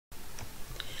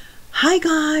Hi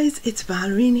guys, it's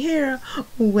Valrine here.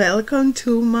 Welcome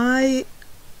to my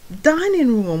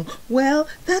dining room. Well,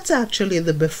 that's actually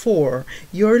the before.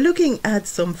 You're looking at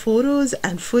some photos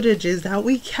and footages that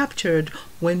we captured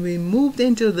when we moved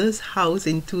into this house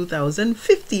in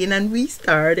 2015 and we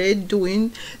started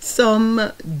doing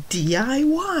some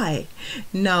DIY.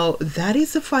 Now, that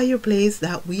is the fireplace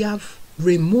that we have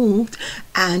removed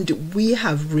and we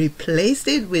have replaced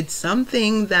it with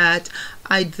something that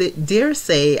I dare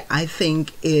say I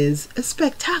think is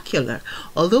spectacular.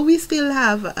 Although we still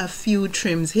have a few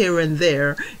trims here and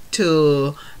there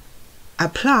to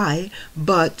apply,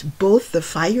 but both the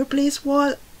fireplace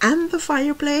wall and the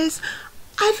fireplace,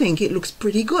 I think it looks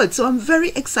pretty good. So I'm very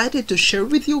excited to share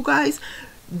with you guys.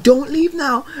 Don't leave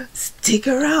now. Stick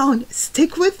around.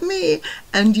 Stick with me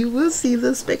and you will see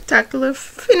the spectacular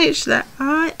finish that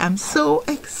I am so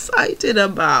excited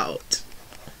about.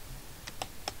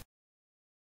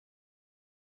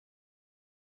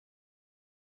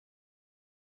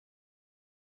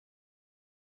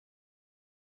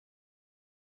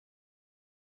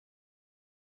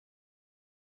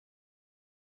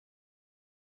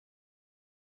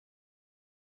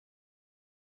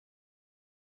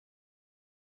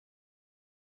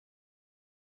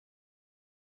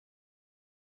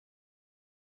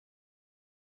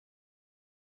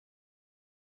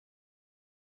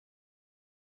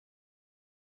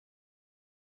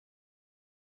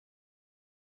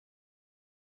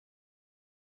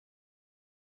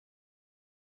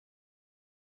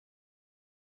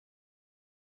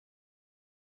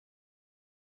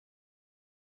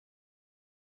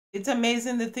 It's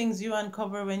amazing the things you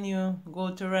uncover when you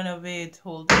go to renovate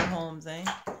older homes, eh?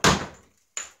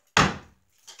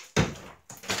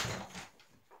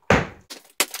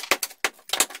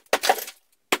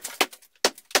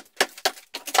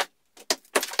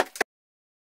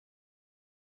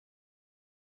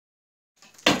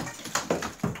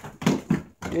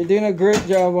 You're doing a great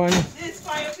job on This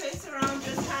fireplace around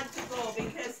just had to go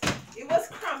because it was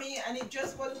crummy and it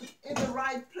just wasn't in the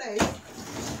right place.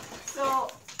 So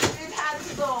it had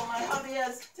to go. My hubby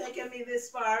has taken me this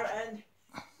far and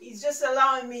he's just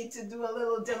allowing me to do a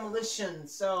little demolition.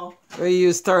 So where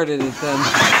you started it then.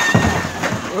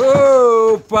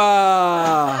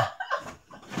 Opa!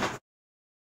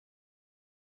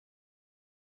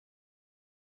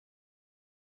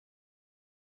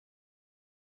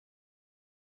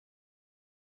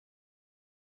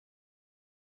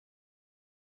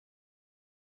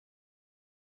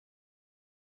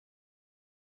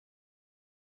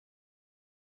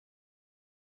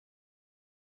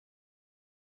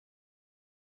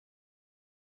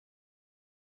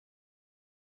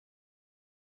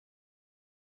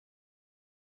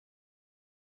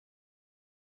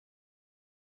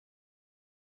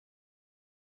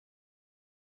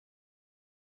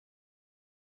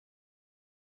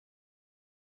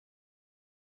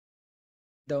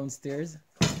 Downstairs.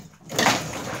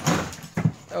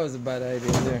 That was a bad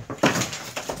idea there.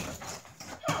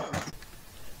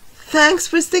 thanks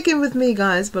for sticking with me,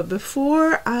 guys. But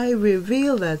before I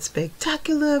reveal that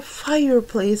spectacular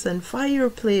fireplace and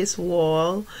fireplace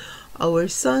wall, our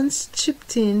sons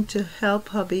chipped in to help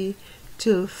hubby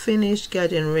to finish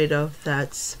getting rid of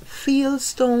that field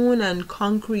stone and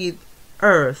concrete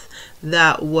earth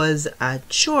that was a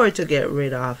chore to get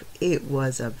rid of. It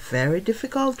was a very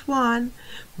difficult one,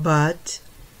 but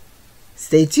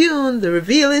stay tuned, the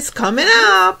reveal is coming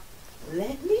up.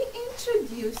 Let me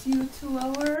introduce you to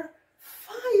our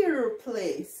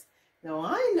fireplace. Now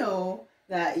I know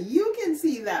that you can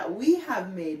see that we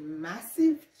have made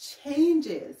massive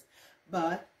changes,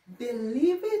 but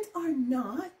believe it or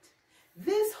not,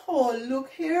 this whole look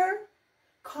here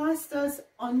cost us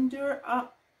under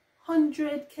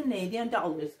 $100 Canadian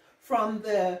from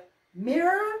the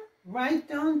mirror right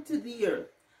down to the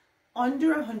earth.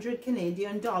 Under $100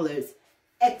 Canadian,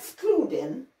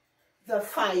 excluding the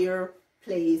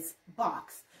fireplace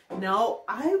box. Now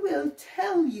I will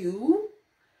tell you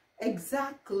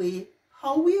exactly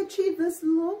how we achieved this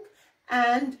look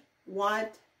and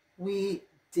what we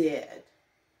did.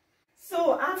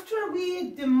 So after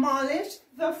we demolished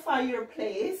the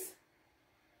fireplace,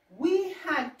 we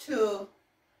had to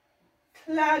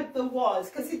clad the walls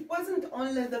because it wasn't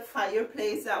only the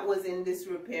fireplace that was in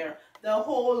disrepair. The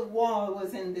whole wall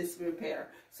was in disrepair.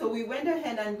 So we went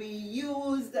ahead and we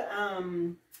used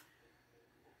 1/4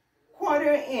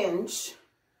 inch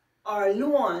or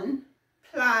lawn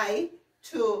ply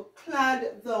to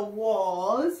clad the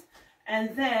walls,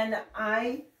 and then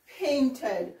I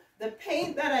painted. The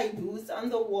paint that I used on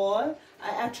the wall, I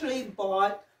actually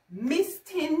bought mist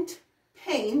tint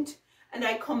paint and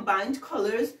I combined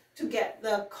colors to get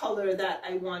the color that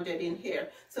I wanted in here.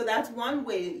 So that's one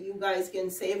way you guys can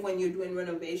save when you're doing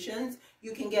renovations.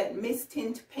 You can get mist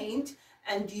tint paint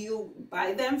and you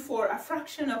buy them for a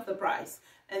fraction of the price,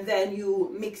 and then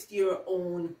you mix your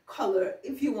own color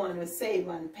if you want to save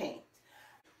on paint.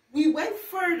 We went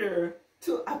further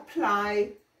to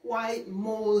apply white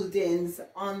moldings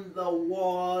on the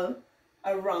wall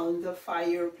around the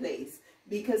fireplace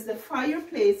because the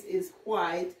fireplace is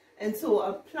white, and so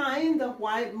applying the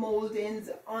white moldings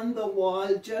on the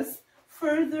wall just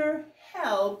further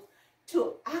help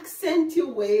to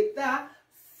accentuate the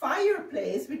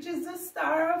fireplace, which is the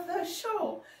star of the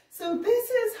show. So this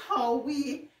is how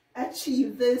we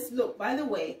achieve this look. By the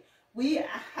way, we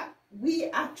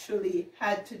actually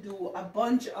had to do a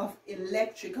bunch of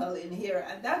electrical in here,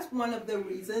 and that's one of the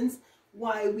reasons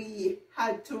why we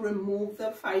had to remove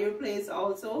the fireplace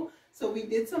also. So we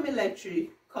did some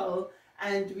electrical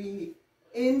and we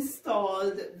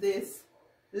installed this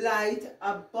light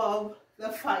above the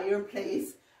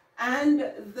fireplace, and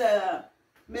the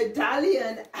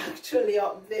medallion actually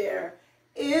up there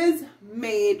is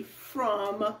made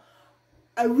from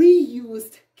a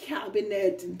reused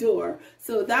cabinet door.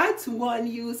 So that's one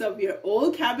use of your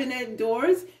old cabinet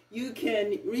doors. You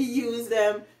can reuse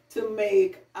them to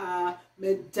make a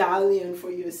medallion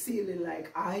for your ceiling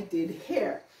like I did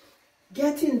here.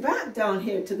 Getting back down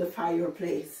here to the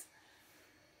fireplace,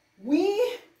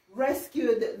 we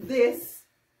rescued this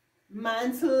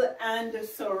mantle and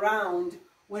surround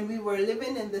when we were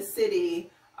living in the city.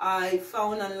 I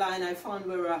found online, I found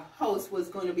where a house was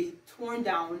going to be torn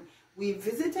down. We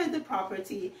visited the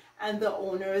property and the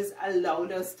owners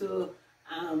allowed us to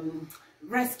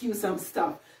rescue some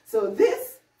stuff. So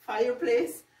this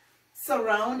fireplace,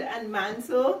 surround and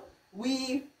mantle,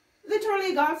 we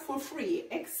literally got for free,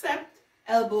 except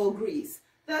elbow grease.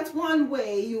 That's one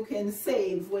way you can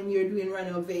save when you're doing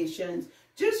renovations.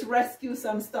 Just rescue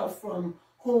some stuff from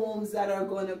homes that are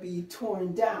going to be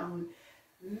torn down.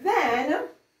 Then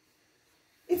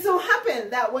it so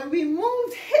happened that when we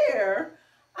moved here,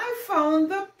 I found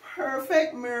the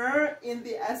perfect mirror in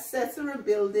the accessory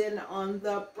building on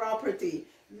the property.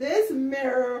 This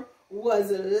mirror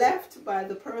was left by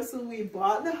the person we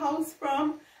bought the house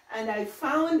from, and I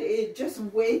found it just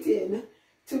waiting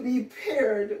to be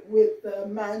paired with the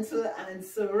mantle and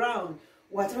surround.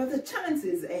 What are the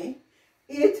chances, eh?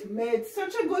 It made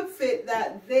such a good fit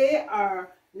that they are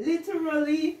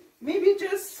literally maybe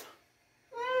just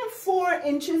 4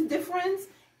 inches difference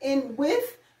in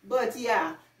width, but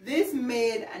yeah, this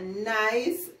made a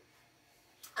nice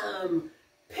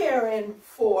pairing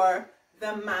for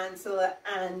the mantle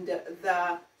and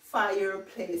the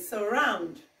fireplace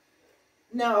surround.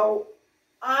 Now,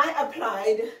 I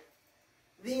applied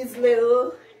these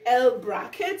little L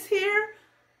brackets here.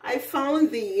 I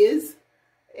found these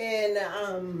and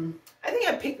I think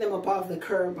I picked them up off the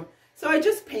curb. So I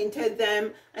just painted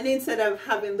them, and instead of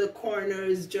having the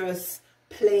corners just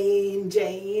plain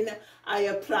Jane, I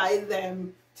applied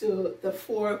them to the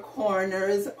 4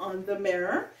 corners on the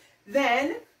mirror.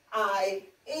 Then I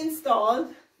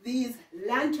installed these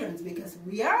lanterns because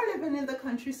we are living in the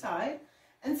countryside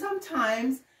and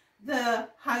sometimes the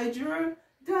hydro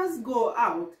does go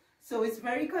out. So it's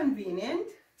very convenient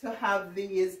to have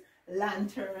these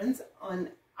lanterns on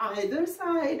either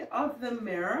side of the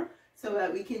mirror so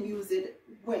that we can use it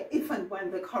if and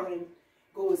when the current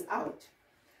goes out.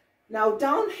 Now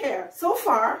down here, so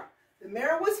far, the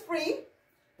mirror was free,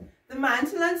 the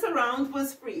mantle and surround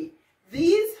was free.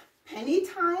 These penny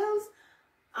tiles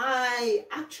I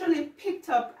actually picked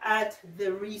up at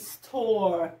the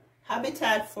Restore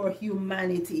Habitat for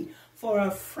Humanity for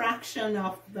a fraction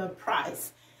of the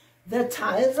price. The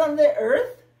tiles on the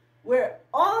earth were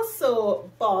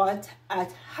also bought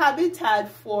at Habitat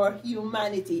for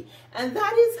Humanity, and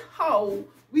that is how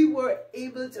we were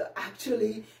able to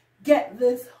actually get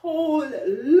this whole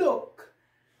look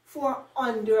for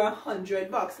under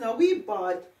 $100. Now we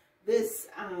bought this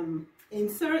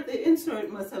insert. The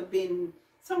insert must have been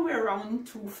somewhere around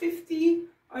 $250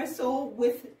 or so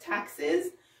with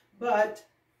taxes, but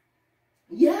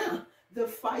yeah, the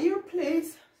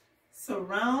fireplace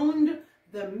surround,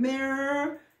 the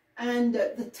mirror, and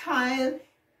the tile,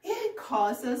 it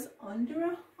cost us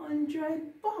under $100,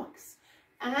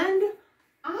 and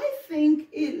I think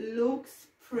it looks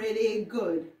pretty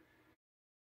good.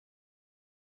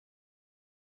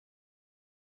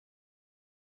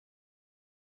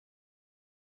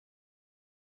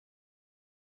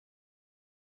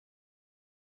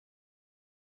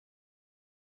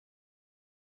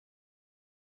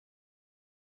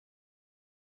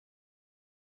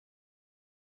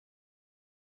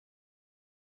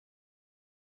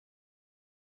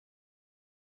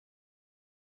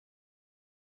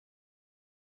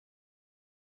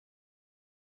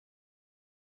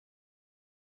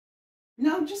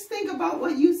 Now just think about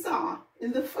what you saw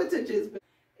in the footages.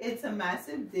 It's a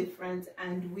massive difference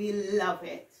and we love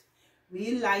it.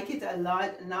 We like it a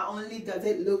lot. Not only does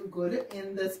it look good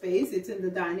in the space, it's in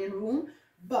the dining room,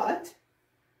 but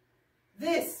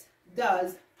this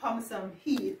does pump some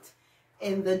heat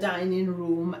in the dining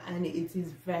room and it is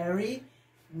very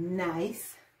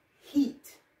nice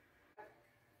heat.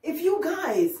 If you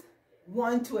guys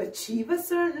want to achieve a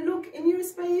certain look in your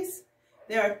space,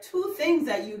 there are 2 things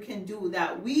that you can do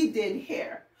that we did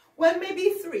here. Well, maybe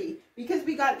 3, because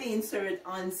we got the insert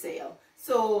on sale.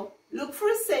 So look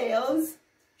for sales,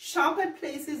 shop at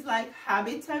places like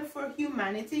Habitat for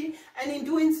Humanity, and in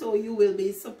doing so you will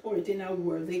be supporting a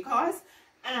worthy cause.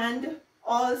 And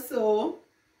also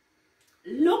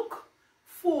look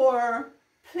for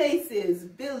places,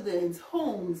 buildings,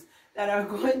 homes that are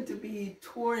going to be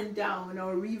torn down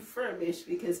or refurbished,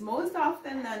 because most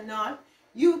often than not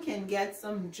you can get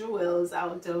some jewels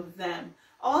out of them.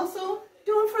 Also,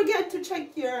 don't forget to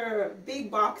check your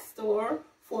big box store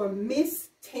for mist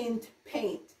tint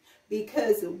paint,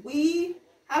 because we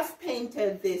have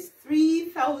painted this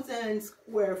 3,000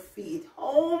 square feet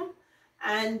home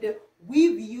and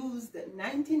we've used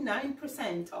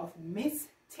 99% of mist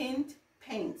tint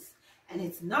paints, and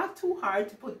it's not too hard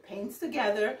to put paints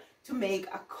together to make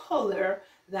a color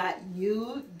that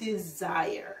you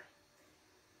desire.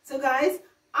 So guys,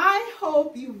 I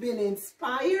hope you've been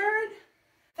inspired.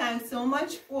 Thanks so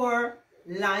much for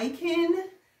liking,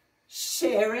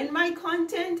 sharing my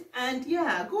content, and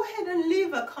yeah, go ahead and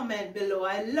leave a comment below.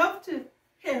 I love to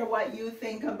hear what you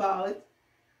think about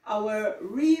our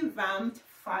revamped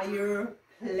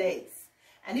fireplace.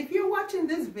 And if you're watching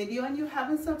this video and you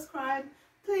haven't subscribed,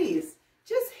 please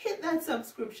just hit that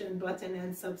subscription button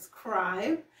and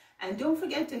subscribe. And don't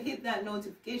forget to hit that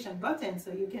notification button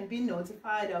so you can be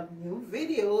notified of new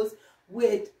videos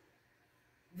with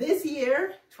this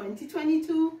year,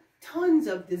 2022, tons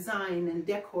of design and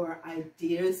decor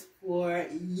ideas for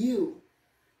you.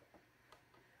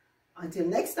 Until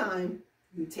next time,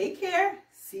 you take care.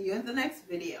 See you in the next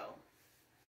video.